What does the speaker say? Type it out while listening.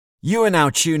You are now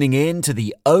tuning in to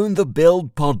the Own the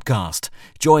Build podcast.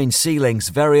 Join C-Link's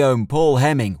very own Paul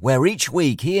Hemming, where each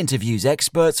week he interviews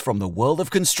experts from the world of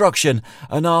construction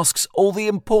and asks all the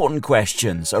important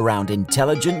questions around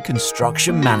intelligent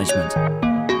construction management.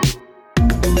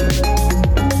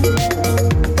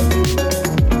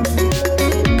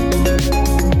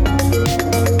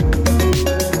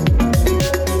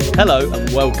 Hello and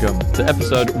welcome to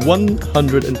episode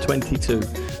 122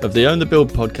 of the Own the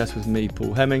Build podcast with me,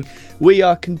 Paul Hemming. We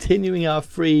are continuing our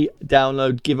free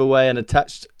download giveaway, and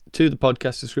attached to the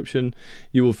podcast description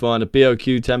you will find a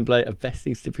BOQ template, a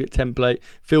vesting certificate template.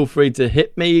 Feel free to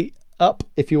hit me up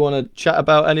if you want to chat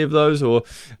about any of those or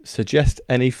suggest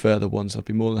any further ones. I'd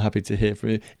be more than happy to hear from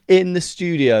you. In the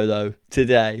studio though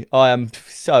today, I am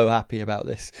so happy about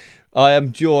this. I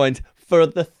am joined for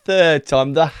the third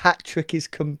time, the hat trick is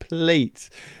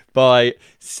complete, by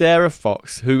Sarah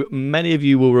Fox, who many of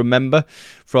you will remember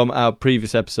from our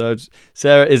previous episodes.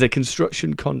 Sarah is a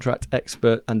construction contract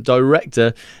expert and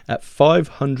director at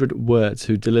 500 Words,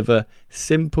 who deliver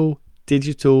simple,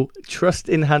 digital,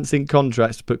 trust-enhancing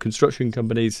contracts to put construction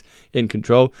companies in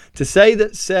control. To say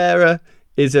that Sarah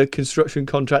is a construction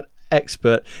contract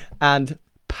expert and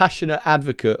passionate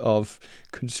advocate of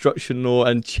construction law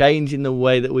and changing the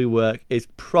way that we work is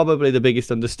probably the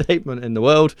biggest understatement in the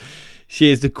world. She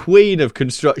is the queen of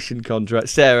construction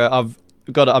contracts. Sarah, I'm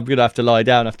going to have to lie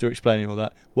down after explaining all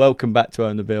that. Welcome back to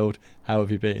Own the Build. How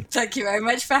have you been? Thank you very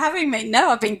much for having me. No,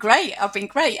 I've been great.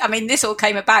 I mean, this all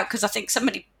came about because I think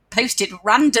somebody posted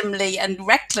randomly and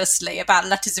recklessly about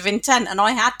letters of intent, and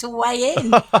I had to weigh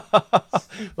in.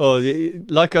 Well,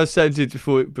 like I said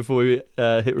before we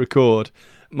hit record,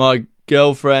 my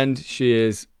girlfriend, she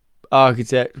is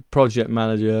architect, project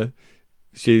manager,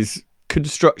 she's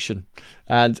construction,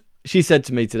 and she said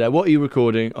to me today, "What are you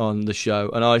recording on the show?"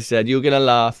 And I said, "You're going to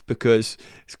laugh because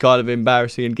it's kind of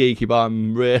embarrassing and geeky, but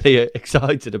I'm really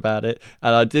excited about it."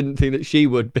 And I didn't think that she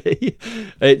would be.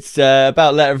 It's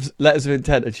about letters of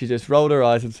intent, and she just rolled her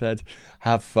eyes and said,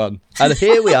 "Have fun." And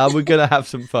here we are. We're going to have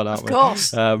some fun, aren't we? Of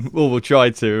course. We'll try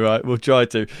to, right? We'll try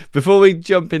to. Before we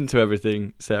jump into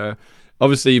everything, Sarah,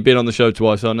 obviously you've been on the show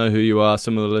twice, so I know who you are.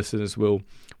 Some of the listeners will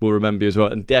remember you as well.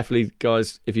 And definitely,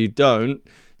 guys, if you don't,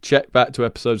 check back to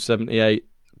episode 78,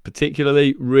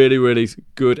 particularly really, really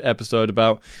good episode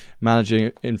about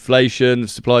managing inflation,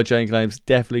 supply chain claims.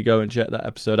 Definitely go and check that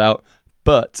episode out.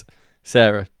 But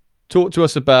Sarah, talk to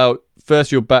us about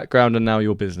first your background and now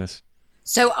your business.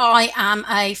 So I am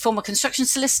a former construction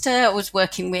solicitor. I was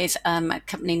working with a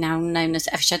company now known as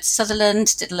Evershed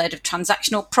Sutherland, did a load of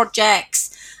transactional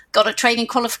projects, got a training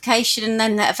qualification, and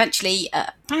then eventually,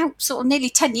 about sort of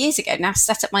nearly 10 years ago now,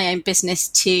 set up my own business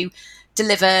to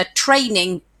deliver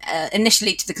training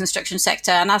initially to the construction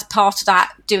sector, and as part of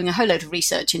that doing a whole load of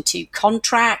research into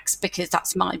contracts, because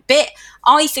that's my bit.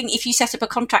 I think if you set up a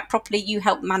contract properly, you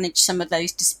help manage some of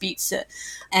those disputes that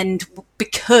end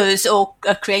because or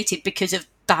are created because of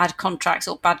bad contracts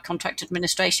or bad contract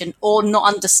administration or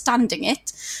not understanding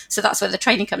it. So that's where the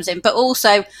training comes in. But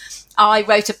also I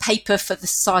wrote a paper for the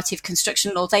Society of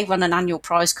Construction Law. They run an annual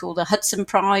prize called the Hudson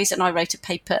Prize, and I wrote a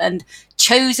paper and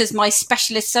chose as my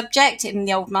specialist subject, in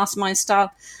the old mastermind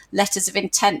style, letters of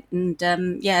intent. And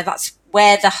that's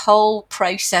where the whole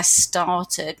process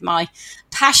started. My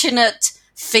passionate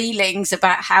feelings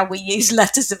about how we use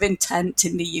letters of intent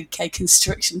in the UK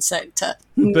construction sector.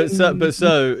 But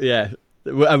so yeah,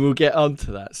 and we'll get on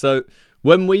to that. So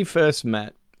when we first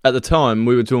met, at the time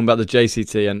we were talking about the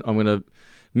JCT, and I'm going to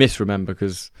misremember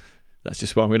because that's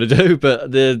just what I'm going to do,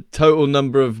 but the total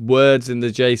number of words in the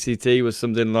JCT was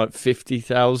something like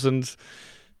 50,000.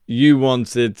 You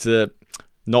wanted to,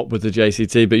 not with the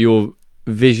JCT, but your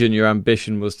vision, your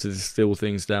ambition was to distill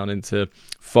things down into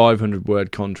 500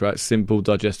 word contracts, simple,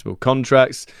 digestible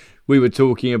contracts. We were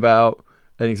talking about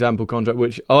an example contract,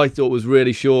 which I thought was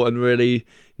really short and really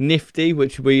nifty,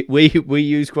 which we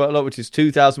use quite a lot, which is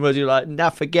 2,000 words. You're like, nah,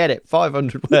 forget it,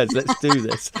 500 words, let's do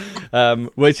this.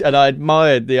 And I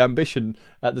admired the ambition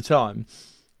at the time.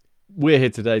 We're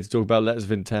here today to talk about letters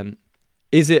of intent.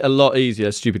 Is it a lot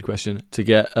easier, stupid question, to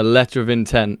get a letter of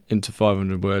intent into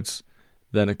 500 words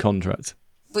than a contract?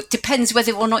 It depends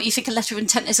whether or not you think a letter of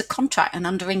intent is a contract, and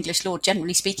under English law,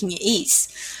 generally speaking, it is.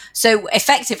 So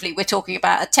effectively, we're talking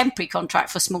about a temporary contract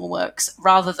for small works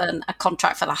rather than a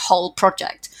contract for the whole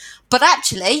project. But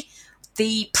actually,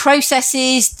 the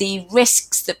processes, the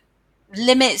risks, the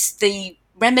limits, the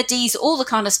remedies, all the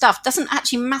kind of stuff doesn't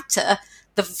actually matter.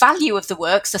 The value of the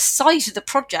works, the size of the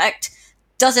project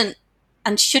doesn't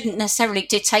and shouldn't necessarily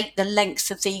dictate the length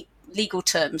of the legal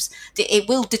terms, it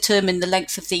will determine the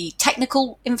length of the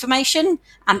technical information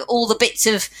and all the bits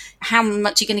of how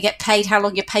much you're going to get paid, how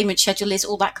long your payment schedule is,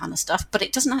 all that kind of stuff. But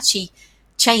it doesn't actually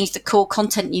change the core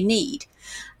content you need.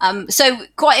 So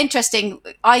quite interesting.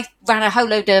 I ran a whole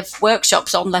load of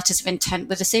workshops on letters of intent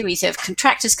with a series of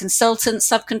contractors, consultants,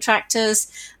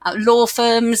 subcontractors, law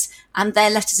firms, and their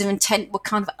letters of intent were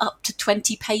kind of up to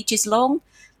 20 pages long.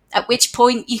 At which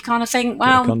point you kind of think,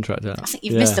 well, I think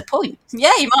you've missed the point.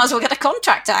 Yeah, you might as well get a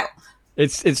contract out.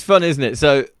 It's fun, isn't it?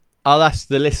 So I'll ask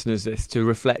the listeners this to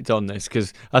reflect on this,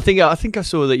 because I think I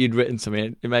saw that you'd written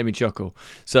something. It made me chuckle.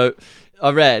 So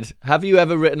I read, have you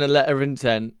ever written a letter of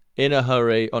intent in a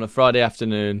hurry on a Friday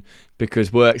afternoon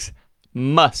because works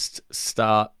must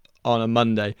start on a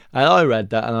Monday? And I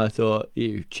read that and I thought,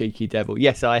 you cheeky devil.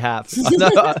 Yes, I have.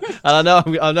 I know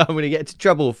I'm going to get into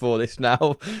trouble for this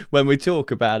now when we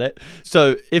talk about it.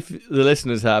 So if the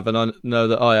listeners have, and I know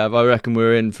that I have, I reckon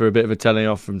we're in for a bit of a telling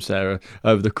off from Sarah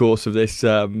over the course of this.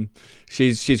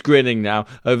 She's grinning now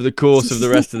over the course of the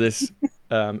rest of this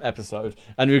episode.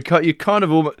 And you kind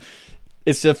of almost...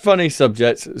 It's a funny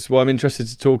subject. That's why I'm interested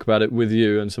to talk about it with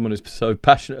you and someone who's so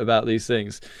passionate about these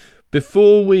things.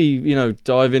 Before we,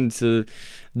 dive into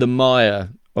the mire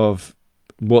of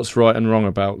what's right and wrong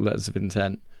about letters of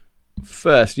intent,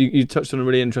 first, you touched on a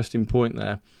really interesting point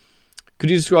there. Could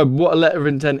you describe what a letter of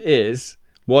intent is,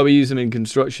 why we use them in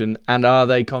construction, and are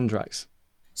they contracts?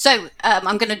 So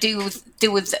I'm going to deal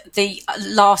with the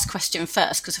last question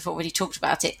first, because I've already talked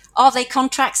about it. Are they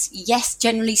contracts? Yes,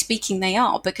 generally speaking, they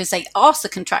are, because they ask the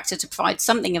contractor to provide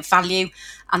something of value,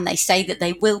 and they say that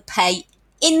they will pay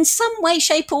in some way,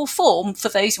 shape or form for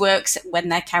those works when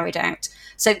they're carried out.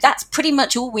 So that's pretty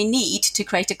much all we need to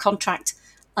create a contract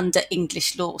under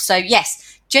English law. So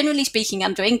yes, generally speaking,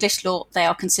 under English law, they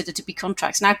are considered to be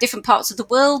contracts. Now, different parts of the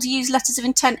world use letters of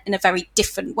intent in a very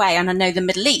different way. And I know the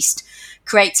Middle East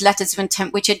creates letters of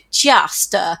intent, which are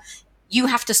just, you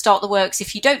have to start the works.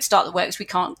 If you don't start the works, we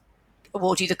can't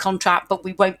award you the contract, but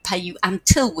we won't pay you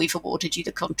until we've awarded you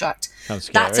the contract.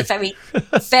 That's a very,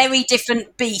 very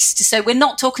different beast. So we're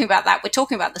not talking about that. We're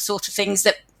talking about the sort of things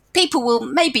that people will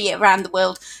maybe around the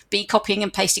world be copying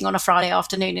and pasting on a Friday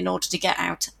afternoon in order to get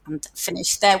out and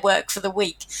finish their work for the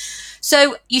week.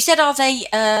 So you said, are they,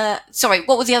 sorry,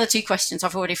 what were the other two questions?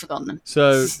 I've already forgotten them.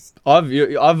 So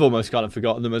I've almost kind of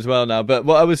forgotten them as well now. But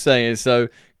what I was saying is, so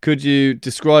could you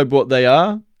describe what they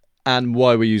are and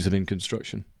why we use them in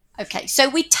construction? Okay, so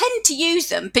we tend to use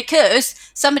them because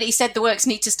somebody said the works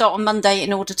need to start on Monday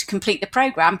in order to complete the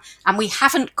programme, and we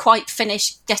haven't quite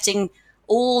finished getting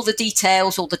all the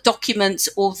details or the documents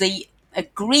or the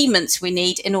agreements we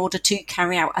need in order to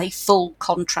carry out a full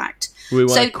contract. We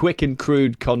want a quick and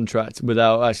crude contract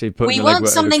without actually putting the legwork. We want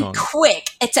something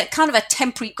quick. It's a kind of a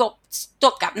temporary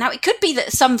stopgap. Now, it could be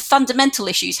that some fundamental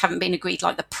issues haven't been agreed,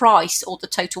 like the price or the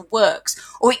total works,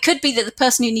 or it could be that the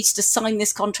person who needs to sign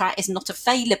this contract is not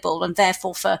available, and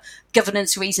therefore, for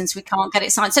governance reasons, we can't get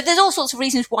it signed. So there's all sorts of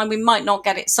reasons why we might not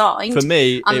get it signed. For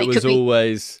me, it was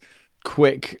always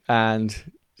quick and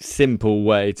simple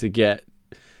way to get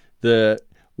the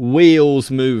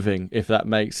wheels moving, if that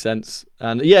makes sense.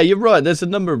 And yeah, you're right, there's a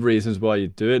number of reasons why you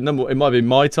do it. It might be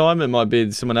my time, it might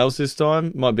be someone else's time,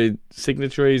 it might be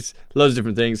signatories, loads of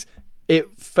different things.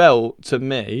 It felt to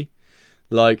me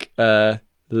like a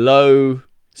low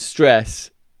stress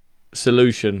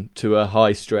solution to a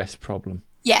high stress problem.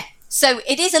 Yeah, so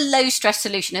it is a low stress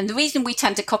solution, and the reason we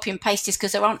tend to copy and paste is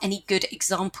because there aren't any good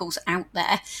examples out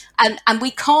there, and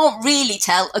we can't really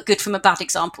tell a good from a bad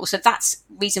example. So that's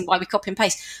the reason why we copy and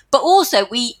paste. But also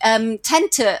we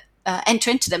tend to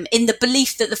enter into them in the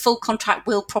belief that the full contract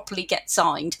will properly get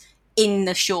signed in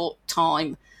the short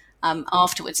time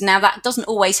afterwards. Now, that doesn't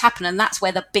always happen, and that's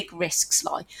where the big risks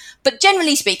lie. But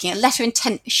generally speaking, a letter of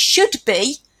intent should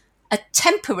be a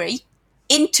temporary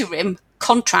interim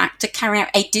contract to carry out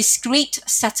a discrete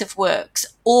set of works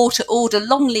or to order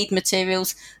long lead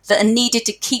materials that are needed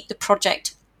to keep the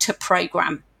project to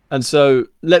programme. And so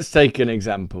let's take an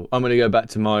example. I'm going to go back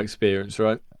to my experience,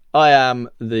 right? I am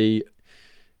the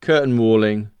curtain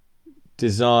walling,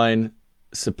 design,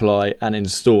 supply and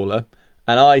installer,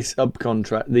 and I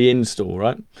subcontract the install,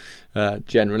 right?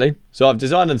 Generally. So I've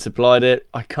designed and supplied it.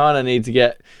 I kind of need to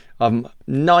get... I'm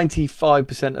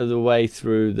 95% of the way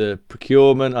through the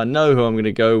procurement. I know who I'm going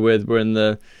to go with. We're in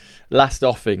the last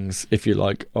offings, if you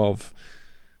like, of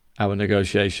our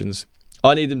negotiations.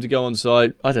 I need them to go on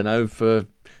site, I don't know, to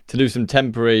do some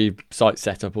temporary site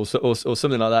setup or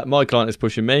something like that. My client is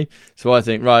pushing me. So I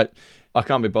think, right, I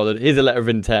can't be bothered. Here's a letter of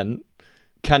intent.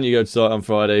 Can you go to site on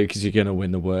Friday because you're going to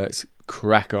win the works?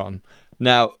 Crack on.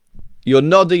 Now, you're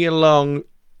nodding along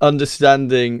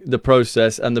understanding the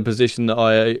process and the position that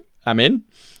I am in,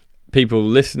 people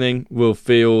listening will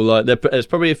feel like there's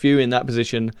probably a few in that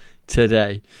position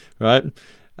today, right?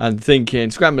 And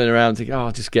scrambling around, thinking,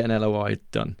 I'll just get an LOI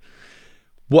done.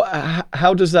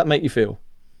 How does that make you feel?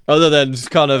 Other than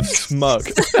just kind of smug.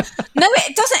 No,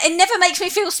 it doesn't. It never makes me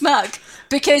feel smug,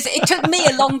 because it took me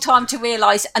a long time to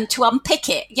realise and to unpick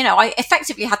it. I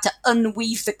effectively had to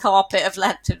unweave the carpet of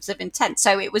letters of intent.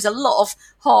 So it was a lot of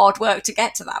hard work to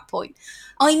get to that point.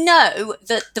 I know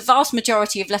that the vast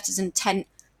majority of letters of intent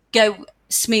go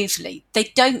smoothly. They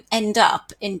don't end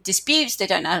up in disputes. They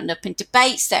don't end up in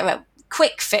debates. They're a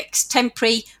quick fix,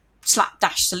 temporary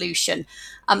slapdash solution.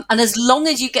 And as long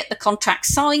as you get the contract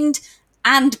signed,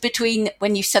 and between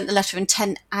when you sent the letter of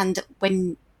intent and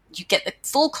when you get the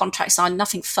full contract signed,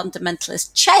 nothing fundamental has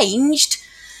changed,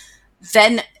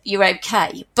 then you're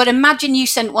okay. But imagine you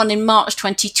sent one in March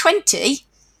 2020,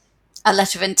 a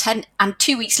letter of intent, and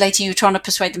 2 weeks later you were trying to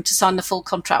persuade them to sign the full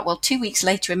contract. Well, 2 weeks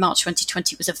later in March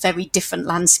 2020 was a very different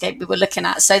landscape we were looking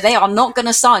at. So they are not going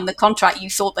to sign the contract you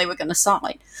thought they were going to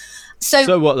sign.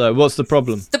 So what though? What's the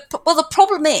problem? The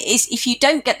problem is, if you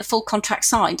don't get the full contract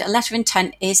signed, a letter of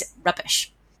intent is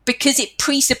rubbish, because it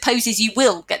presupposes you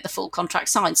will get the full contract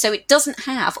signed. So it doesn't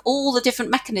have all the different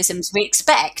mechanisms we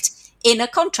expect in a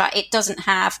contract. It doesn't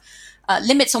have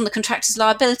limits on the contractor's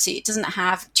liability. It doesn't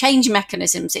have change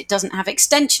mechanisms. It doesn't have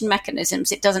extension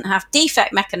mechanisms. It doesn't have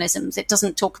defect mechanisms. It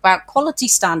doesn't talk about quality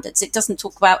standards. It doesn't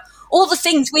talk about all the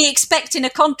things we expect in a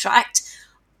contract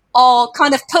are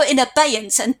kind of put in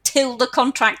abeyance until the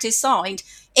contract is signed.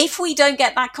 If we don't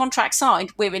get that contract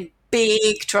signed, we're in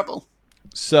big trouble.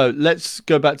 So let's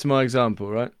go back to my example,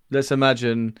 right? Let's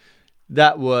imagine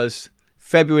that was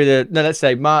let's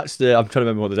say March I'm trying to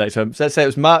remember what the date was. So let's say it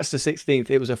was March the 16th.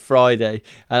 It was a Friday.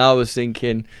 And I was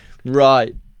thinking,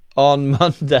 right, on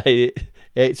Monday,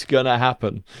 it's going to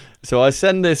happen. So I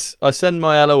send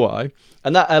my LOI.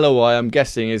 And that LOI, I'm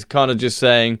guessing, is kind of just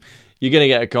saying, you're going to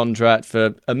get a contract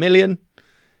for $1 million.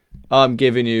 I'm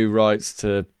giving you rights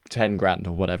to 10 grand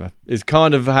or whatever. Is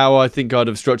kind of how I think I'd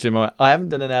have structured I haven't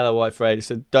done an LOI for ages,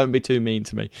 so don't be too mean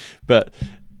to me. But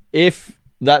if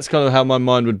that's kind of how my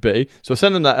mind would be. So I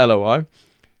send them that LOI.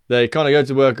 They kind of go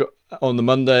to work on the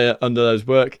Monday under those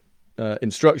work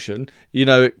instruction.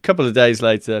 A couple of days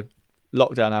later,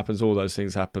 lockdown happens, all those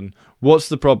things happen. What's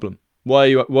the problem?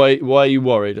 Why are you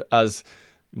worried as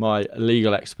my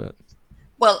legal expert?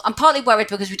 Well, I'm partly worried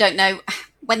because we don't know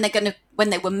when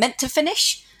they were meant to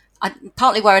finish. I'm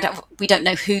partly worried we don't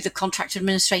know who the contract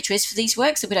administrator is for these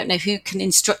works, so we don't know who can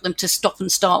instruct them to stop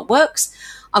and start works.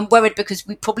 I'm worried because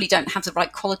we probably don't have the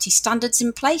right quality standards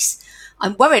in place.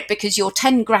 I'm worried because your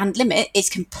 10 grand limit is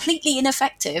completely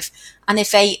ineffective. And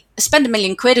if they spend £1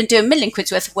 million and do £1 million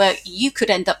worth of work, you could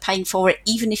end up paying for it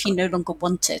even if you no longer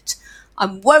want it.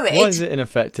 I'm worried. Why is it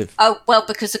ineffective? Oh, well,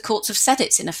 because the courts have said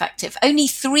it's ineffective. Only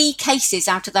 3 cases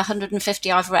out of the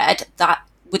 150 I've read that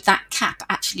would that cap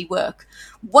actually work.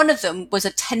 One of them was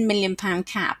a £10 million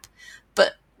cap,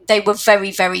 but they were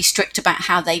very, very strict about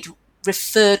how they'd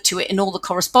referred to it in all the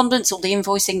correspondence, all the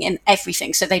invoicing and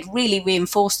everything. So they'd really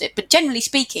reinforced it. But generally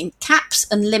speaking, caps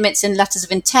and limits and letters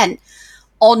of intent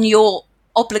on your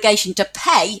obligation to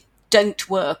pay don't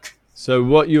work. So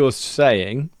what you're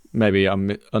saying, maybe I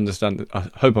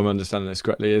hope I'm understanding this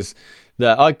correctly, is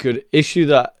that I could issue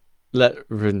that letter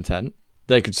of intent,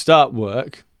 they could start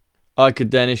work, I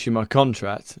could then issue my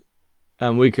contract,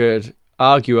 and we could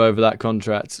argue over that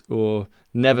contract or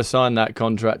never sign that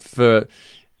contract for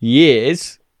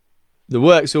years. The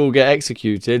works all get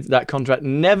executed, that contract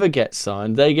never gets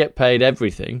signed, they get paid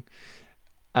everything,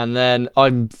 and then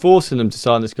I'm forcing them to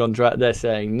sign this contract, they're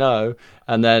saying no,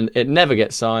 and then it never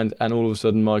gets signed, and all of a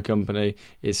sudden my company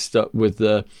is stuck with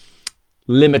the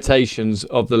limitations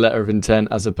of the letter of intent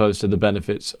as opposed to the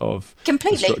benefits of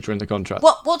completely the structure in the contract.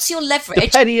 What's your leverage? The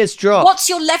penny has dropped. What's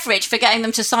your leverage for getting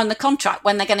them to sign the contract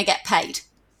when they're going to get paid?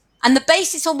 And the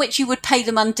basis on which you would pay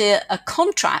them under a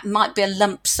contract might be a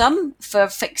lump sum for a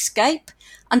fixed scope.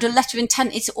 Under a letter of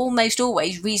intent, it's almost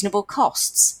always reasonable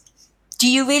costs. Do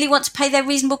you really want to pay their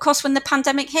reasonable costs when the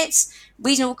pandemic hits?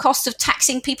 Reasonable cost of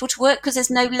taxing people to work because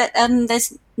there's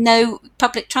no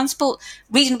public transport.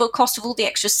 Reasonable cost of all the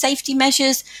extra safety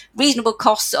measures. Reasonable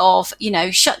costs of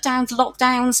shutdowns,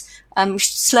 lockdowns,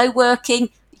 slow working.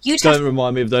 Don't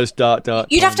remind me of those dark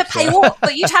You'd have to pay all,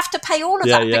 but you'd have to pay all of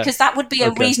that because that would be a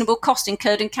Okay. reasonable cost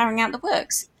incurred in carrying out the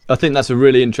works. I think that's a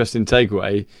really interesting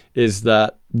takeaway, is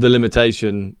that the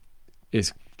limitation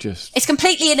is just... It's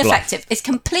completely ineffective. It's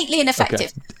completely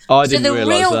ineffective. Okay. I didn't so the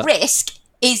realise real that. risk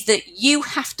is that you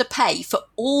have to pay for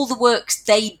all the works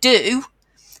they do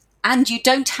and you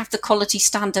don't have the quality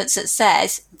standards that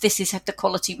says this is the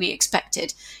quality we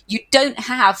expected. You don't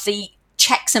have the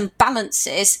checks and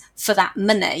balances for that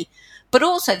money. But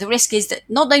also the risk is that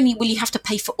not only will you have to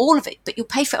pay for all of it, but you'll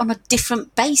pay for it on a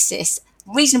different basis,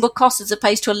 reasonable cost as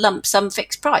opposed to a lump sum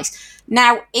fixed price.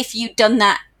 Now, if you'd done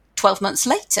that 12 months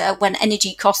later, when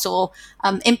energy costs or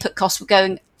input costs were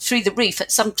going through the roof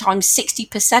at sometimes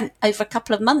 60% over a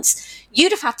couple of months,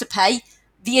 you'd have had to pay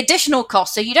the additional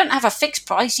cost. So you don't have a fixed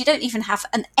price. You don't even have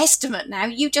an estimate now.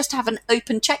 You just have an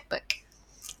open checkbook.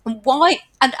 And why?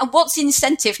 And what's the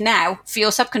incentive now for your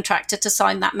subcontractor to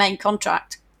sign that main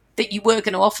contract that you were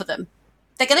going to offer them?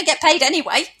 They're going to get paid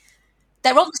anyway.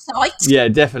 They're on the site. Yeah,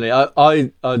 definitely.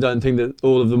 I don't think that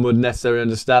all of them would necessarily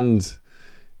understand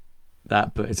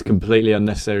that, but it's a completely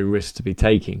unnecessary risk to be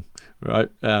taking, right?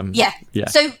 Yeah.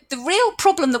 So the real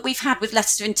problem that we've had with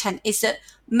letters of intent is that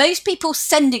most people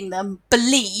sending them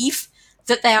believe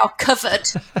that they are covered.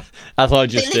 As I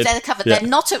just did. They're covered. Yeah. They're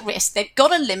not at risk. They've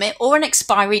got a limit or an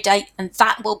expiry date, and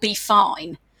that will be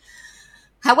fine.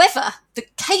 However, the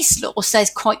case law says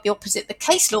quite the opposite. The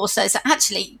case law says that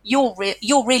actually you're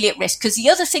really at risk, because the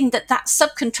other thing that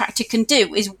subcontractor can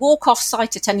do is walk off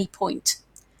site at any point.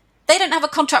 They don't have a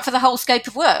contract for the whole scope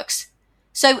of works.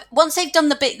 So once they've done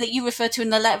the bit that you refer to in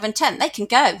the letter of intent, they can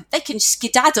go. They can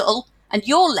skedaddle, and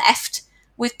you're left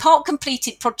with part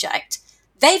completed project.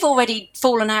 They've already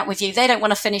fallen out with you. They don't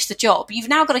want to finish the job. You've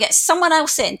now got to get someone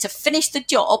else in to finish the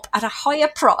job at a higher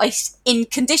price in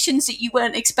conditions that you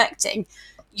weren't expecting.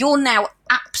 You're now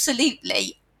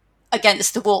absolutely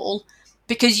against the wall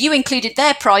because you included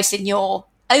their price in your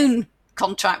own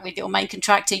contract with your main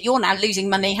contractor. You're now losing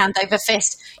money hand over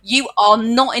fist. You are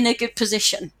not in a good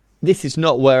position. This is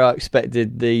not where I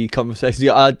expected the conversation.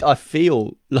 I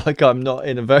feel like I'm not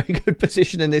in a very good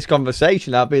position in this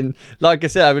conversation. I've been, like I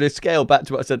said, I'm going to scale back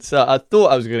to what I said. So I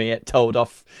thought I was going to get told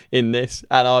off in this,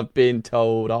 and I've been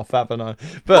told off, haven't I?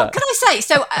 But what can I say?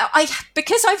 So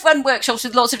because I've run workshops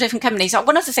with lots of different companies,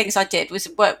 one of the things I did was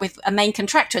work with a main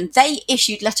contractor, and they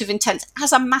issued letter of intent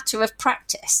as a matter of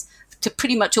practice to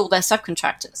pretty much all their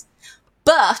subcontractors.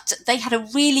 But they had a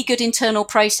really good internal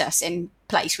process in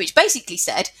place, which basically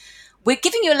said, we're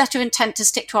giving you a letter of intent to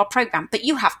stick to our program, but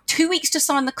you have 2 weeks to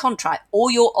sign the contract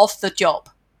or you're off the job.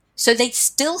 So they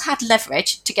still had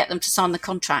leverage to get them to sign the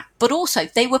contract, but also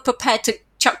they were prepared to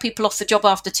chuck people off the job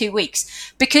after 2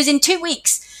 weeks, because in 2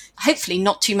 weeks, hopefully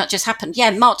not too much has happened. Yeah,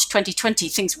 March 2020,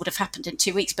 things would have happened in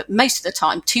 2 weeks, but most of the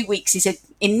time, 2 weeks is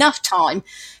enough time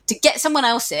to get someone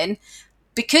else in.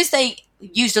 Because they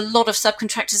used a lot of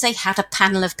subcontractors, they had a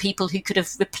panel of people who could have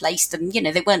replaced them. You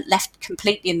know, they weren't left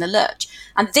completely in the lurch.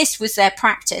 And this was their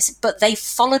practice, but they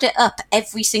followed it up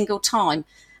every single time.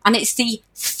 And it's the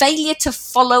failure to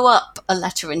follow up a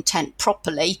letter of intent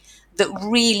properly that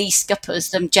really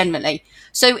scuppers them generally.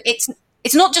 So it's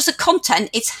not just the content,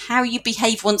 it's how you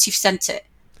behave once you've sent it.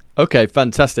 Okay,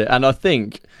 fantastic. And I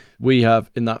think we have,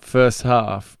 in that first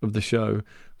half of the show,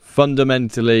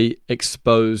 fundamentally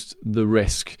exposed the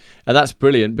risk, and that's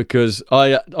brilliant, because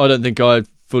I don't think I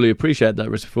fully appreciate that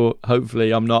risk before.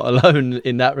 Hopefully I'm not alone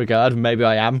in that regard. Maybe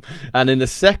I am. And in the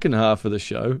second half of the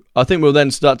show, I think we'll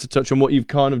then start to touch on what you've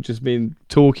kind of just been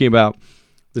talking about,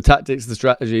 the tactics, the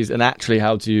strategies, and actually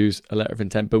how to use a letter of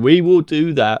intent. But we will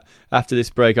do that after this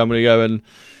break. I'm going to go and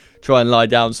try and lie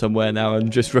down somewhere now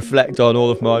and just reflect on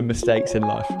all of my mistakes in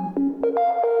life.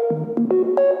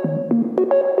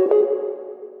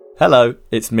 Hello,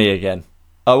 it's me again.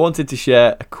 I wanted to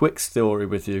share a quick story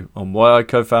with you on why I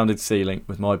co-founded C-Link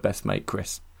with my best mate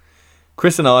Chris.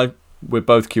 Chris and I, we're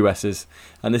both QSs,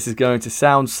 and this is going to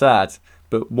sound sad,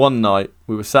 but one night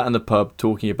we were sat in the pub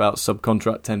talking about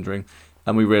subcontract tendering,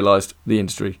 and we realised the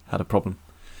industry had a problem.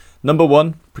 Number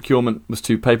one, procurement was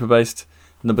too paper-based.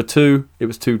 Number two, it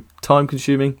was too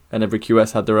time-consuming, and every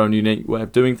QS had their own unique way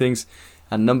of doing things.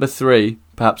 And number three,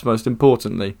 perhaps most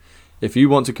importantly, if you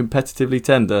want to competitively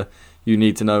tender, you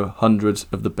need to know hundreds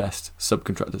of the best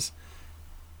subcontractors.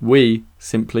 We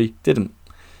simply didn't.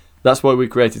 That's why we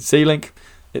created C-Link.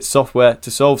 It's software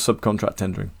to solve subcontract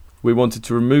tendering. We wanted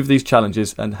to remove these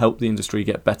challenges and help the industry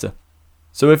get better.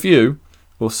 So if you,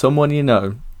 or someone you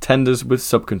know, tenders with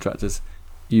subcontractors,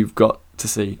 you've got to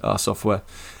see our software.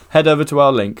 Head over to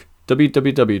our link,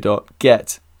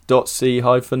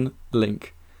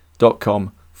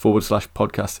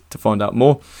 www.get.c-link.com/podcast to find out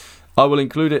more. I will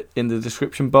include it in the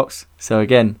description box, so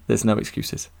again, there's no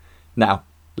excuses. Now,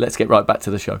 let's get right back to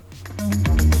the show.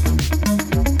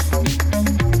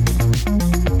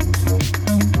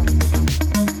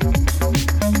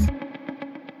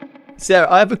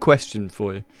 Sarah, I have a question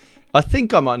for you. I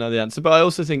think I might know the answer, but I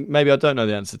also think maybe I don't know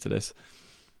the answer to this.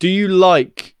 Do you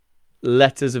like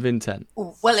letters of intent?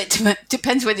 Well, it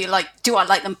depends whether do I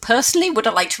like them personally? Would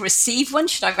I like to receive one?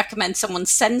 Should I recommend someone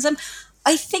sends them?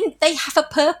 I think they have a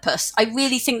purpose. I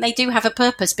really think they do have a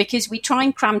purpose, because we try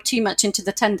and cram too much into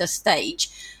the tender stage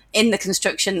in the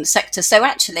construction sector. So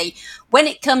actually, when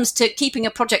it comes to keeping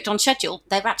a project on schedule,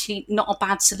 they're actually not a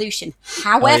bad solution.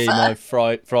 However,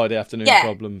 Friday afternoon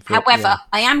problem.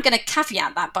 I am going to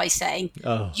caveat that by saying,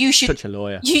 you should, such a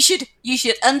lawyer. You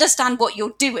should understand what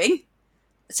you're doing.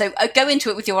 So go into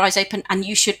it with your eyes open, and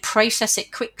you should process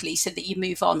it quickly so that you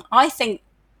move on. I think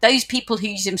those people who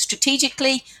use them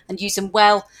strategically and use them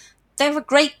well, they're a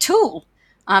great tool.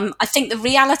 I think the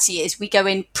reality is we go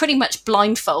in pretty much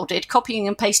blindfolded, copying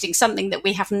and pasting something that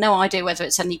we have no idea whether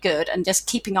it's any good, and just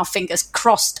keeping our fingers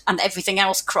crossed and everything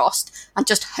else crossed, and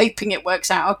just hoping it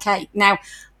works out okay. Now,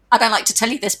 I don't like to tell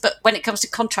you this, but when it comes to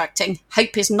contracting,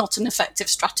 hope is not an effective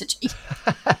strategy.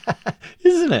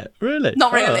 Isn't it? Really?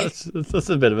 Not really. That's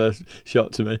a bit of a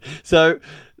shock to me. So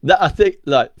that, I think,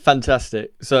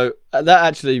 fantastic. So that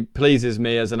actually pleases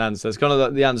me as an answer. It's kind of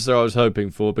like the answer I was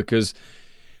hoping for, because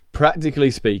practically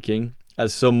speaking,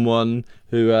 as someone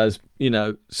who has,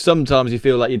 sometimes you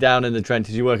feel like you're down in the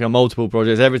trenches, you're working on multiple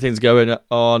projects, everything's going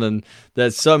on, and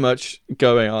there's so much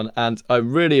going on. And I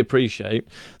really appreciate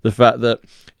the fact that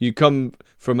you come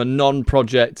from a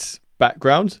non-project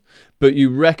background, but you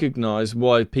recognise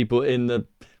why people in the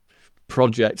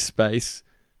project space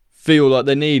feel like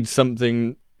they need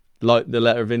something like the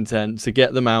letter of intent to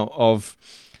get them out of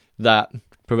that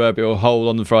proverbial hole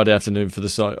on the Friday afternoon for the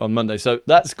site on Monday. So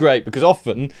that's great, because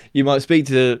often you might speak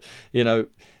to,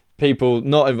 people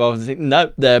not involved and think,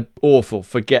 no, they're awful,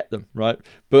 forget them, right?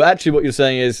 But actually what you're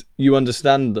saying is you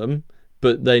understand them,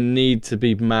 but they need to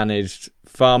be managed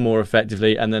far more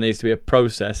effectively, and there needs to be a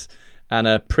process and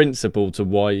a principle to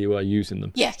why you are using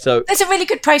them. Yeah, so there's a really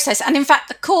good process. And in fact,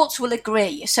 the courts will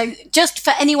agree. So just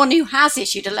for anyone who has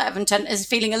issued a letter of intent is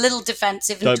feeling a little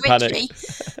defensive and twitchy,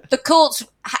 the courts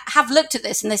have looked at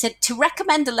this and they said to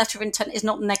recommend a letter of intent is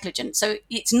not negligent. So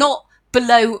it's not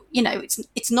below,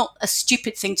 it's not a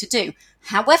stupid thing to do.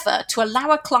 However, to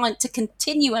allow a client to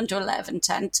continue under a letter of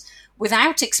intent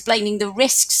without explaining the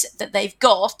risks that they've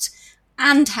got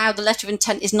and how the letter of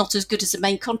intent is not as good as the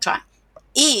main contract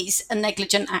is a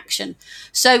negligent action.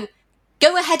 So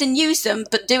go ahead and use them,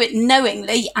 but do it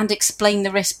knowingly and explain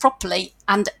the risk properly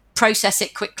and process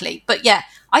it quickly. But yeah,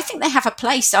 I think they have a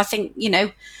place. I think,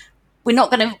 we're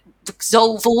not going to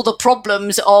resolve all the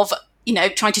problems of,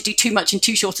 trying to do too much in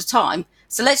too short a time.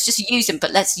 So let's just use them,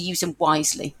 but let's use them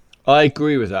wisely. I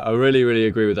agree with that. I really, really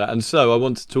agree with that. And so I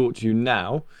want to talk to you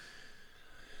now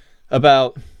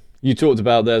about... You talked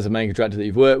about there's a main contractor that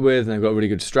you've worked with and they've got a really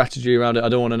good strategy around it. I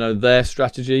don't want to know their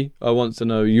strategy. I want to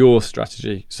know your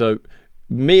strategy. So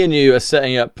me and you are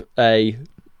setting up a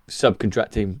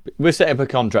subcontracting. We're setting up a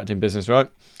contracting business, right?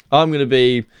 I'm going to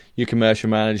be your commercial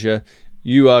manager.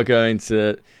 You are going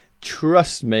to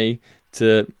trust me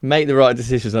to make the right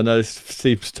decisions. I know this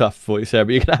seems tough for you, Sarah,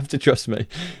 but you're going to have to trust me.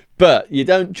 But you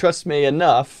don't trust me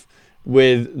enough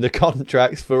with the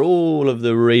contracts for all of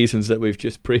the reasons that we've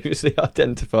just previously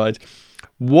identified.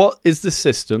 What is the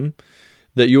system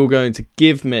that you're going to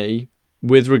give me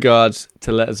with regards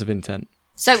to letters of intent?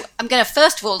 So I'm going to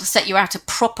first of all set you out a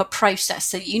proper process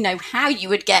so that you know how you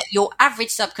would get your average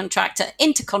subcontractor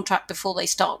into contract before they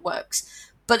start works.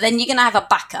 But then you're going to have a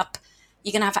backup.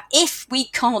 You're going to have if we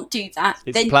can't do that,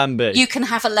 then plan B. You can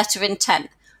have a letter of intent.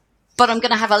 But I'm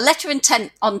going to have a letter of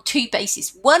intent on two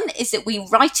bases. One is that we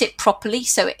write it properly,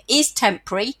 so it is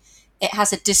temporary. It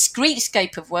has a discrete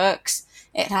scope of works.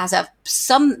 It has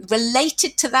some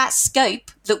related to that scope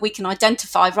that we can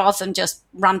identify rather than just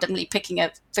randomly picking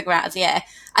a figure out of the air.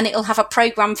 And it'll have a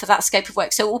program for that scope of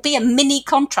work. So it will be a mini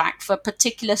contract for a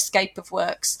particular scope of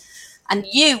works. And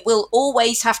you will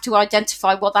always have to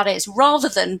identify what that is, rather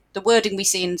than the wording we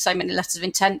see in so many letters of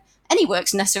intent, any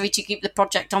works necessary to keep the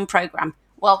project on program.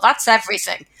 Well, that's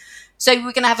everything. So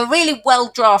we're going to have a really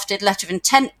well-drafted letter of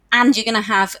intent, and you're going to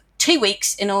have 2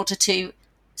 weeks in order to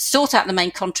sort out the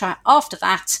main contract. After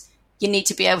that, you need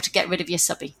to be able to get rid of your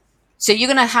subby. So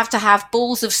you're going to have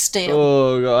balls of steel.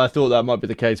 Oh, God, I thought that might be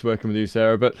the case working with you,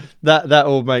 Sarah, but that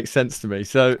all makes sense to me.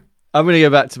 So I'm going to go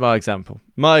back to my example.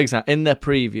 In the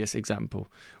previous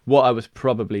example, what I was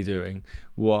probably doing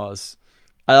was...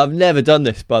 And I've never done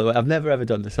this, by the way. I've never ever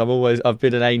done this. I've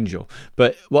been an angel.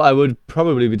 But what I would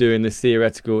probably be doing in this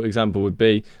theoretical example would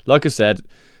be, like I said,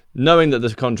 knowing that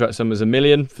the contract sum is $1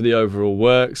 million for the overall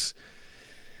works,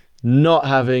 not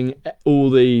having all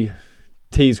the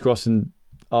T's crossed and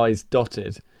I's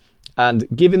dotted, and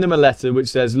giving them a letter which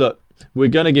says, look, we're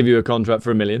going to give you a contract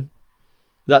for $1 million.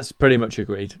 That's pretty much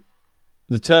agreed.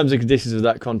 The terms and conditions of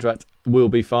that contract will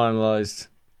be finalised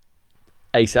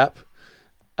ASAP,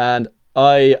 and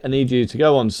I need you to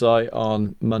go on site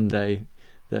on Monday,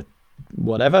 the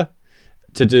whatever,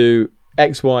 to do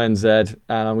X, Y, and Z, and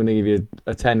I'm going to give you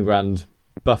a 10 grand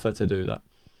buffer to do that.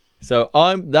 So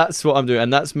that's what I'm doing,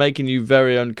 and that's making you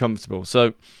very uncomfortable.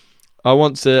 So I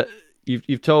want to.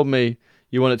 You've told me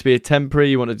you want it to be a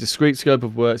temporary, you want a discrete scope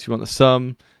of works, you want the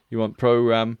sum, you want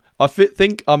program. I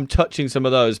think I'm touching some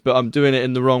of those, but I'm doing it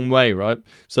in the wrong way, right?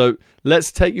 So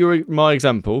let's take my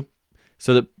example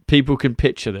so that people can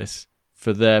picture this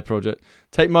for their project.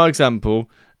 Take my example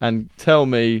and tell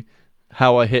me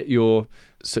how I hit your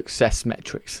success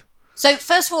metrics. So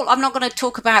first of all, I'm not going to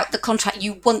talk about the contract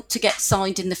you want to get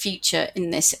signed in the future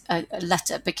in this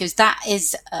letter, because that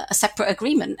is a separate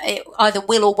agreement. It either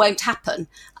will or won't happen.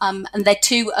 And they're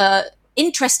two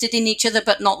interested in each other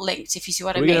but not linked, if you see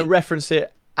what I mean. We're going to reference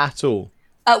it at all.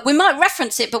 We might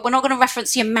reference it, but we're not going to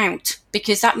reference the amount,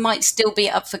 because that might still be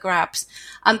up for grabs.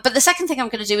 But the second thing I'm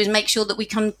going to do is make sure that we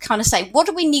can kind of say, what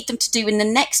do we need them to do in the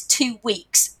next 2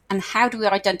 weeks, and how do we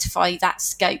identify that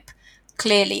scope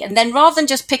clearly? And then rather than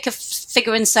just pick a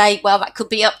figure and say, well, that could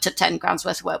be up to 10 grand's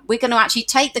worth of work, we're going to actually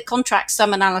take the contract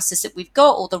sum analysis that we've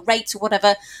got, or the rates or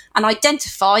whatever, and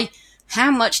identify how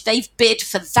much they've bid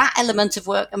for that element of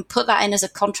work and put that in as a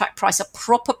contract price, a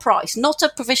proper price, not a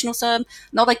provisional sum,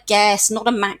 not a guess, not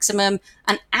a maximum,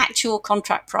 an actual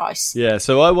contract price. Yeah,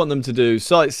 so I want them to do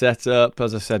site setup,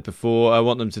 as I said before. I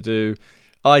want them to do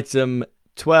item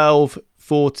 12,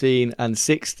 14 and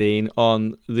 16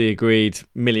 on the agreed £1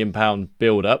 million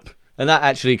build-up. And that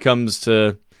actually comes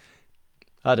to,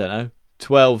 I don't know,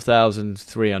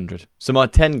 12,300. So my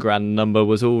 10 grand number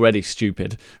was already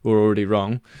stupid or already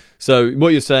wrong. So what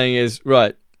you're saying is,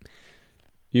 right,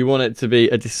 you want it to be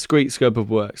a discrete scope of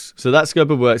works. So that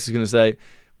scope of works is going to say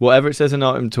whatever it says in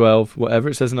item 12, whatever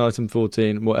it says in item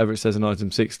 14, whatever it says in item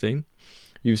 16.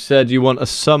 You said you want a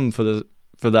sum for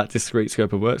that discrete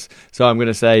scope of works. So I'm going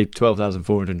to say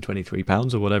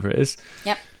 £12,423 or whatever it is.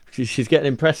 Yep. She's getting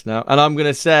impressed now. And I'm going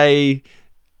to say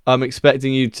I'm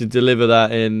expecting you to deliver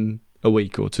that in a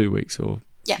week or 2 weeks or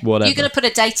whatever. You're going to put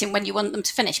a date in when you want them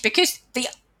to finish, because the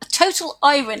total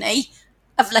irony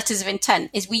of letters of intent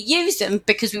is we use them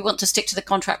because we want to stick to the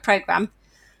contract program.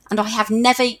 And I have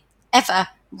never, ever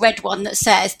read one that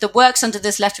says the works under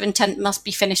this letter of intent must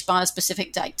be finished by a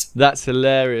specific date. That's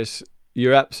hilarious.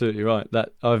 You're absolutely right.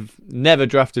 That I've never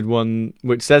drafted one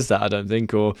which says that, I don't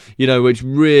think, or, which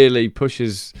really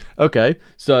pushes. Okay,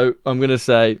 so I'm going to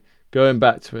say, going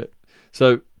back to it.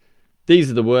 So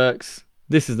these are the works.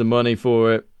 This is the money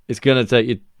for it. It's going to take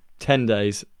you 10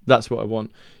 days. That's what I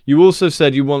want. You also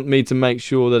said you want me to make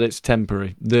sure that it's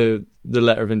temporary, the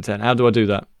letter of intent. How do I do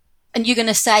that? And you're going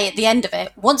to say at the end of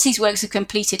it, once these works are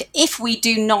completed, if we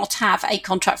do not have a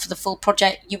contract for the full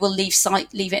project, you will leave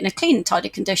it in a clean and tidy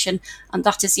condition, and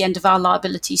that is the end of our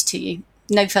liabilities to you.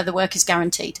 No further work is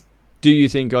guaranteed. Do you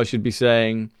think I should be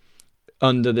saying,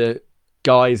 under the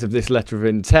guise of this letter of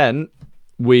intent,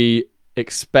 we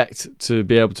expect to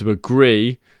be able to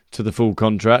agree to the full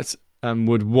contract, and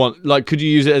would want, could you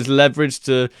use it as leverage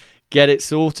to get it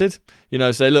sorted?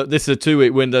 Say, look, this is a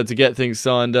 2-week window to get things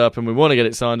signed up, and we want to get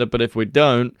it signed up, but if we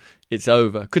don't, it's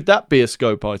over. Could that be a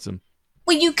scope item?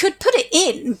 Well, you could put it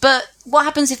in, but what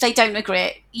happens if they don't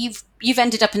agree? You've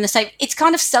ended up in the same. It's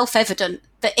kind of self-evident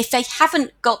that if they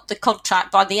haven't got the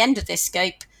contract by the end of this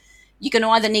scope, you're going to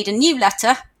either need a new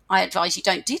letter. I advise you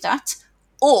don't do that,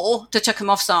 or to chuck them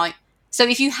off site. So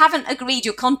if you haven't agreed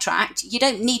your contract, you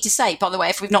don't need to say, by the way,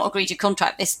 if we've not agreed your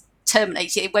contract, this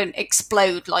terminates. It won't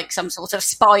explode like some sort of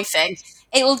spy thing.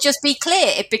 It will just be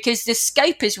clear, because the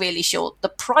scope is really short, the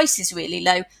price is really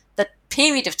low, the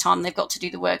period of time they've got to do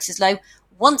the works is low.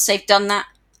 Once they've done that,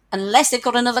 unless they've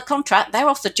got another contract, they're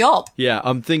off the job. Yeah,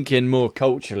 I'm thinking more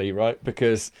culturally, right?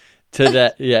 Because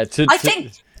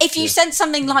if you sent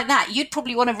something like that, you'd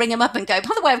probably want to ring them up and go, by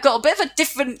the way, I've got a bit of a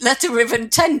different letter of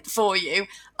intent for you.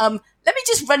 Let me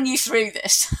just run you through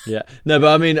this. Yeah. No,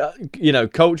 but I mean,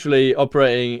 culturally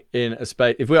operating in a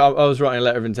space, I was writing a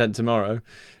letter of intent tomorrow,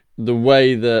 the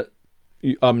way that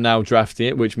I'm now drafting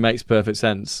it, which makes perfect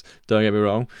sense, don't get me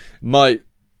wrong, might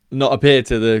not appear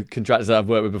to the contractors that I've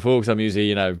worked with before, because I'm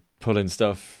usually, pulling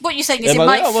stuff. What you're saying is it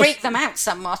might freak them out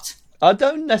somewhat. I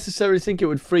don't necessarily think it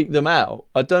would freak them out.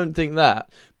 I don't think that.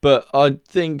 But I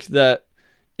think that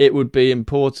it would be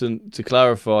important to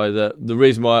clarify that the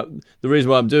reason why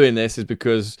I'm doing this is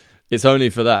because it's only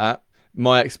for that.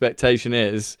 My expectation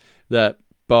is that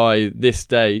by this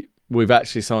date, we've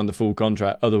actually signed the full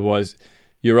contract. Otherwise,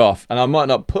 you're off. And I might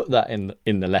not put that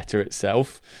in the letter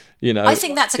itself, I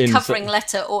think that's a covering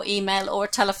letter or email or a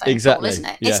telephone call, isn't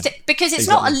it? Yeah. Because it's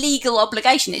not a legal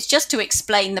obligation. It's just to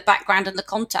explain the background and the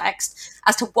context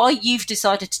as to why you've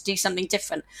decided to do something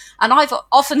different. And I've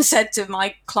often said to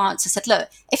my clients, I said, look,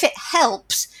 if it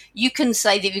helps, you can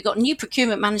say that you've got a new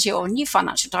procurement manager or a new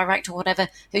financial director or whatever,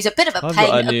 who's a bit of a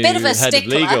pain, a bit of a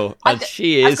stickler. Head of legal, and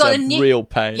she is a real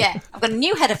pain. Yeah, I've got a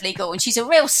new head of legal and she's a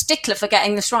real stickler for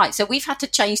getting this right. So we've had to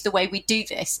change the way we do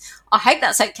this. I hope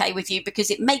that's okay with you,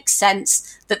 because it makes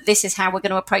sense that this is how we're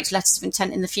going to approach letters of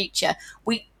intent in the future.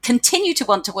 We continue to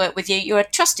want to work with you. You're a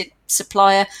trusted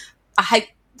supplier. I hope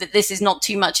that this is not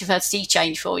too much of a sea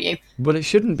change for you. Well, it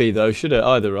shouldn't be though, should it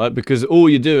either, right? Because all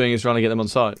you're doing is trying to get them on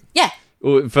site. Yeah.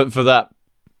 For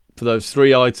those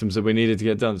 3 items that we needed to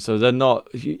get done. So they're not,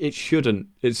 it shouldn't.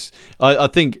 I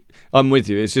think I'm with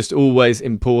you. It's just always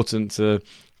important to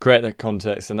create that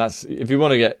context. And that's, if you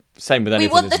want to get, same with anything.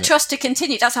 We want the trust to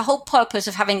continue. That's the whole purpose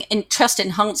of having trust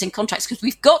enhancing contracts, because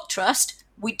we've got trust.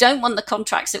 We don't want the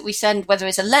contracts that we send, whether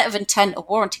it's a letter of intent, a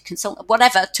warranty consultant,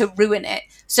 whatever, to ruin it.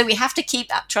 So we have to keep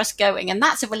that trust going. And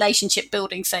that's a relationship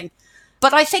building thing.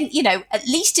 But I think, at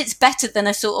least it's better than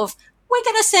a sort of, we're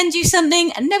going to send you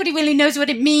something and nobody really knows what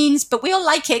it means, but we all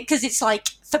like it because it's like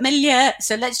familiar.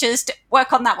 So let's just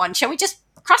work on that one. Shall we just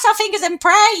cross our fingers and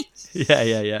pray?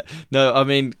 Yeah. No, I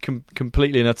mean,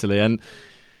 completely and utterly. And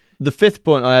the 5th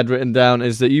point I had written down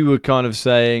is that you were kind of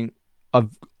saying,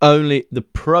 the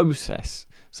process.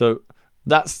 So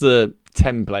that's the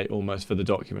template almost for the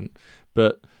document.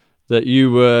 But that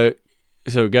you were,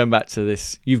 so going back to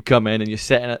this, you've come in and you're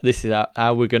setting up, this is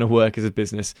how we're going to work as a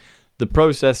business. The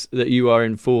process that you are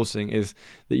enforcing is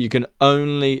that you can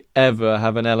only ever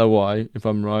have an LOI, if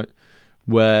I'm right,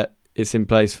 where it's in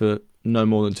place for no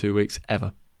more than 2 weeks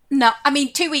ever. No, I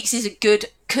mean, 2 weeks is a good,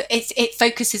 it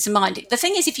focuses the mind. The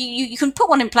thing is, if you can put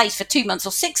one in place for 2 months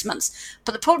or 6 months,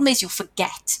 but the problem is you'll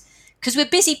forget. Because we're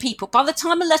busy people. By the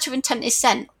time a letter of intent is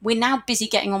sent, we're now busy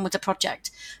getting on with the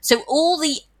project. So all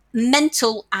the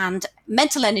mental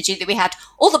energy that we had,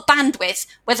 all the bandwidth,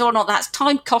 whether or not that's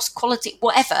time, cost, quality,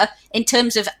 whatever, in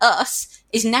terms of us,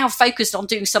 is now focused on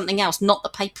doing something else, not the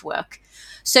paperwork.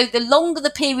 So the longer the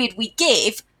period we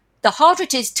give, the harder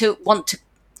it is to want to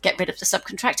get rid of the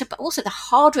subcontractor, but also the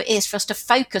harder it is for us to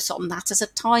focus on that as a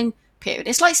time period.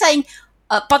 It's like saying,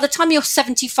 by the time you're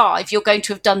 75, you're going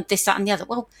to have done this, that, and the other.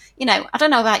 Well, I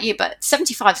don't know about you, but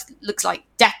 75 looks like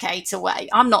decades away.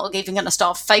 I'm not even going to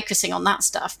start focusing on that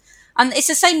stuff. And it's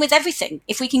the same with everything.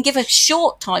 If we can give a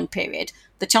short time period,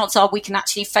 the chances are we can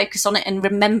actually focus on it and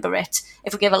remember it.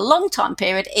 If we give a long time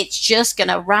period, it's just going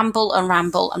to ramble and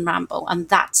ramble and ramble. And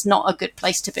that's not a good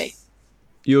place to be.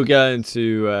 You're going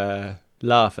to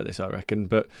laugh at this, I reckon.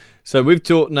 But so we've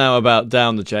talked now about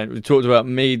down the chain. We've talked about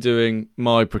me doing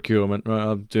my procurement, right?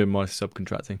 I'm doing my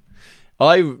subcontracting.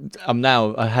 I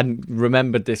hadn't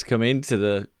remembered this coming into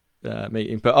the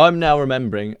meeting, but I'm now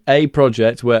remembering a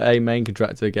project where a main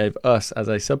contractor gave us as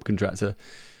a subcontractor,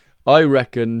 I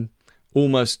reckon,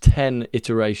 almost 10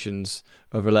 iterations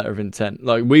of a letter of intent.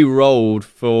 Like, we rolled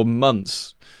for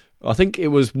months. I think it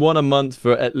was one a month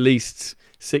for at least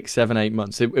 6, 7, 8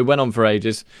 months. It went on for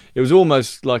ages. It was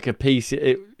almost like a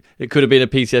PC. It could have been a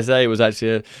PCSA. It was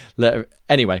actually a letter.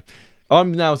 Anyway,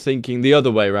 I'm now thinking the other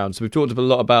way around. So we've talked a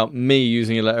lot about me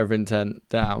using a letter of intent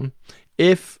down.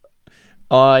 If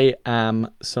I am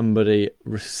somebody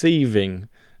receiving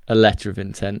a letter of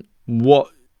intent, what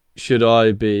should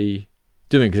I be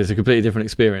doing? Because it's a completely different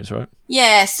experience, right?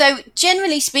 Yeah, so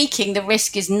generally speaking, the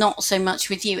risk is not so much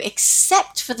with you,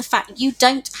 except for the fact you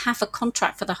don't have a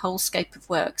contract for the whole scope of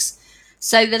works.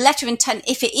 So the letter of intent,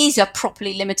 if it is a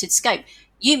properly limited scope,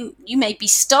 you may be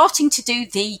starting to do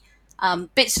the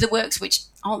bits of the works which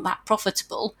aren't that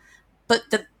profitable, but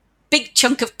the big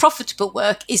chunk of profitable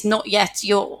work is not yet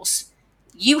yours.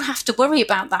 You have to worry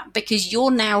about that because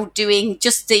you're now doing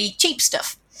just the cheap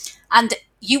stuff. And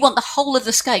you want the whole of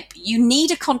the scope. You need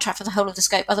a contract for the whole of the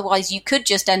scope. Otherwise, you could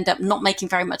just end up not making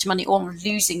very much money or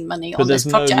losing money on this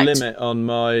project. But there's no limit on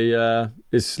my...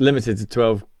 it's limited to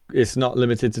 12... It's not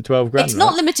limited to 12 grand. It's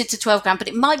not limited to 12 grand, but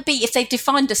it might be, if they've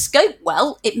defined a scope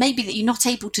well, it may be that you're not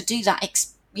able to do that,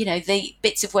 the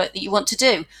bits of work that you want to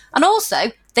do. And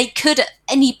also, they could at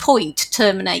any point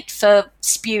terminate for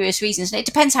spurious reasons. And it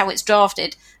depends how it's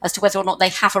drafted as to whether or not they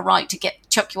have a right to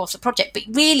chuck you off the project. But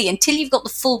really, until you've got the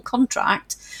full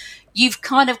contract, you've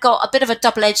kind of got a bit of a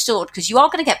double-edged sword because you are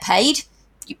going to get paid.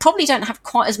 You probably don't have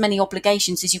quite as many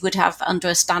obligations as you would have under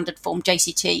a standard form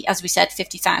JCT, as we said,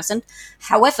 50,000.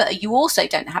 However, you also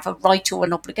don't have a right or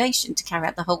an obligation to carry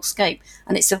out the whole scope.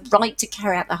 And it's a right to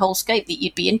carry out the whole scope that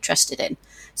you'd be interested in.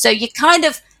 So you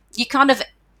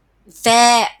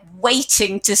they're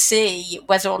waiting to see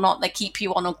whether or not they keep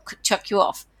you on or chuck you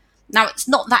off. Now, it's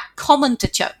not that common to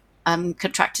chuck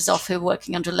contractors off who are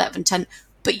working under a letter of intent,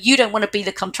 but you don't want to be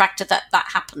the contractor that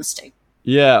happens to.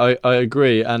 Yeah, I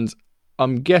agree. And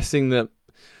I'm guessing that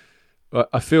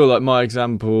I feel like my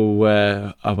example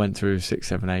where I went through 6,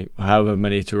 7, 8, however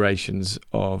many iterations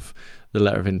of the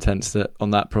letter of intents that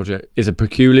on that project is a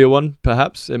peculiar one,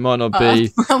 perhaps. It might not be.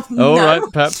 No. Right,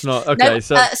 perhaps not. Okay, no,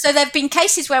 so there have been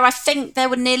cases where I think there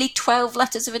were nearly 12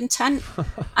 letters of intent.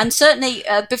 And certainly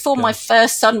before my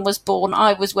first son was born,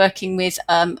 I was working with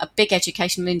a big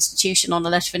educational institution on a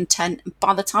letter of intent. And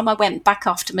by the time I went back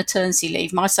after maternity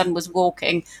leave, my son was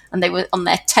walking and they were on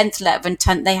their 10th letter of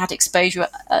intent. They had exposure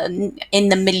in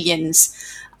the millions.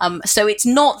 So it's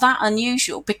not that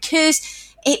unusual because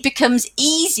it becomes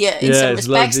easier in some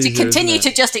respects to continue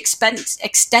to just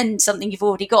extend something you've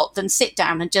already got than sit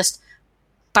down and just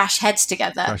bash heads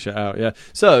together. Bash it out, yeah.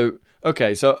 So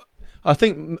I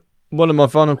think one of my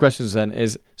final questions then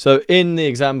is, so in the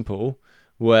example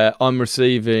where I'm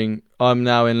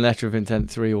now in letter of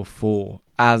intent 3 or 4,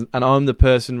 and I'm the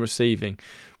person receiving,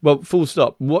 well, full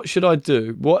stop, what should I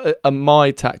do? What are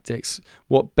my tactics?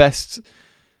 What best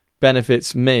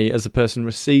benefits me as a person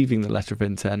receiving the letter of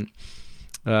intent?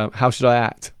 How should I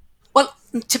act? Well,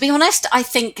 to be honest, I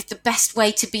think the best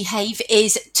way to behave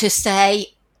is to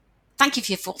say, thank you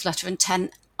for your 4th letter of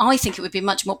intent. I think it would be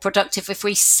much more productive if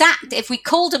we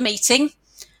called a meeting,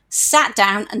 sat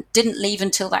down and didn't leave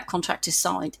until that contract is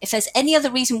signed. If there's any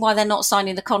other reason why they're not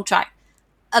signing the contract,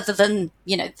 other than,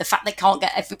 the fact they can't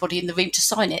get everybody in the room to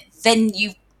sign it, then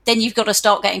you've got to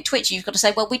start getting twitchy. You've got to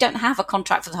say, well, we don't have a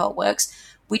contract for the whole works.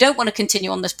 We don't want to continue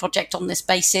on this project on this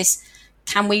basis.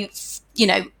 Can we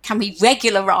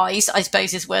regularise, I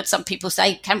suppose is the word some people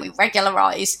say, can we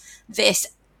regularise this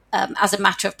as a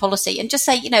matter of policy? And just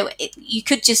say, you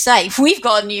could just say, we've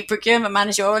got a new procurement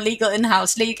manager or a legal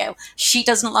in-house legal. She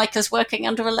doesn't like us working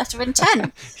under a letter of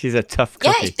intent. She's a tough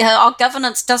cookie. Yeah, our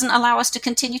governance doesn't allow us to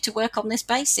continue to work on this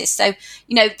basis. So,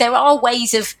 there are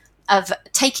ways of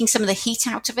taking some of the heat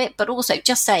out of it, but also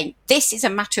just saying, this is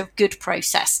a matter of good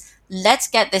process. Let's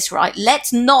get this right.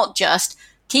 Let's not just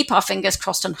keep our fingers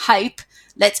crossed and hope.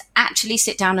 Let's actually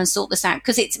sit down and sort this out,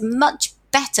 because it's much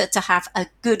better to have a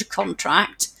good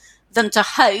contract than to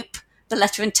hope the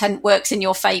letter of intent works in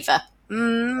your favour.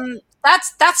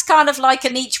 That's kind of like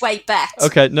an each way bet.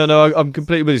 Okay, no, I'm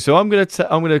completely with you. So I'm going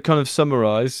to kind of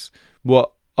summarise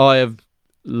what I have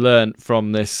learned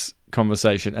from this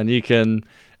conversation, and you can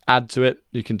add to it,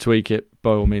 you can tweak it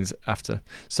by all means after.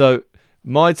 So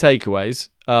my takeaways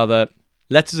are that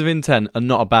letters of intent are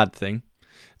not a bad thing.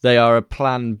 They are a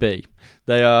plan B.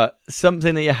 They are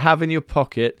something that you have in your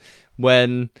pocket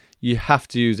when you have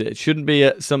to use it. It shouldn't be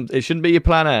your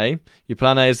plan A. Your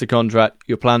plan A is the contract.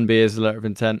 Your plan B is the letter of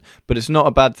intent. But it's not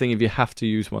a bad thing if you have to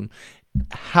use one.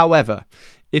 However,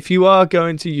 if you are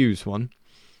going to use one,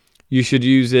 you should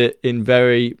use it in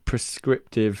very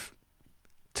prescriptive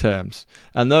terms.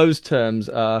 And those terms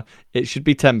are, it should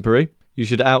be temporary. You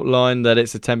should outline that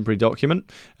it's a temporary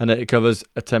document and that it covers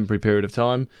a temporary period of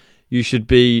time. You should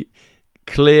be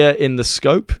clear in the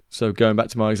scope. So going back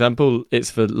to my example,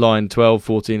 it's for line 12,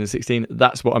 14 and 16.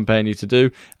 That's what I'm paying you to do.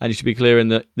 And you should be clear in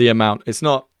the amount. It's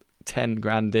not 10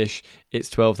 grand-ish. It's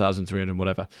 12,300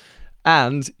 whatever.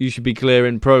 And you should be clear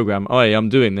in program. I'm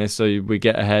doing this so we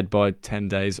get ahead by 10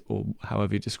 days or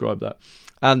however you describe that.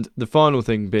 And the final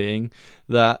thing being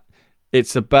that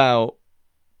it's about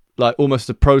like almost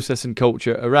the process and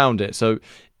culture around it. So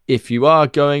if you are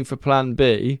going for plan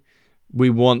B, we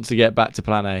want to get back to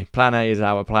plan A. Plan A is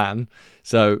our plan.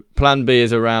 So plan B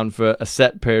is around for a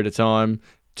set period of time,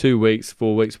 2 weeks,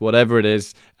 4 weeks, whatever it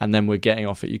is, and then we're getting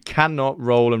off it. You cannot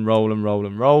roll and roll and roll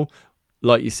and roll.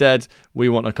 Like you said, we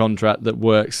want a contract that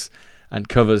works and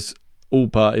covers all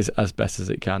parties as best as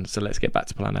it can. So let's get back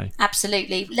to plan A.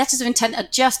 Absolutely. Letters of intent are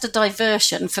just a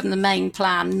diversion from the main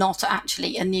plan, not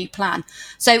actually a new plan.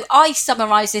 So I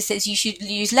summarise this as you should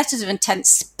use letters of intent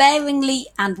sparingly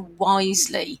and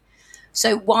wisely.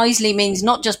 So wisely means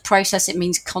not just process, it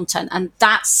means content. And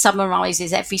that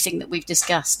summarises everything that we've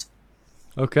discussed.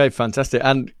 Okay, fantastic.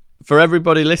 And for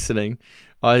everybody listening,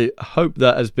 I hope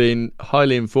that has been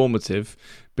highly informative,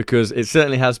 because it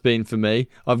certainly has been for me.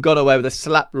 I've got away with a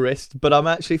slap wrist, but I'm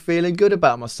actually feeling good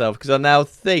about myself because I now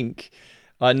think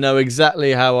I know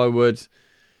exactly how I would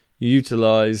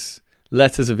utilise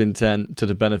letters of intent to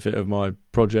the benefit of my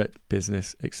project,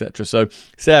 business, etc. So,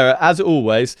 Sarah, as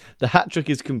always, the hat trick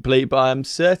is complete, but I am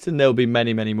certain there'll be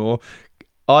many, many more.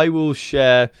 I will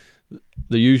share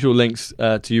the usual links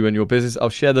to you and your business. I'll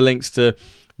share the links to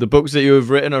the books that you have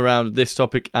written around this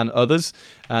topic and others.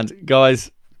 And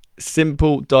guys,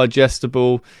 simple,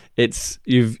 digestible. It's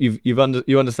you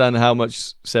understand how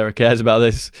much Sarah cares about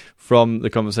this from the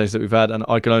conversations that we've had, and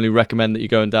I can only recommend that you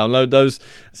go and download those.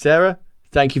 Sarah,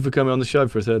 thank you for coming on the show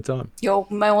for a third time. You're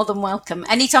more than welcome.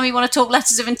 Anytime you want to talk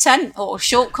letters of intent or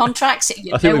short contracts,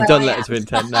 I think we've done letters of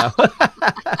intent now.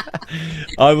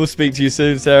 I will speak to you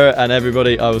soon, Sarah, and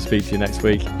everybody, I will speak to you next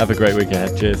week. Have a great week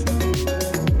ahead. Cheers.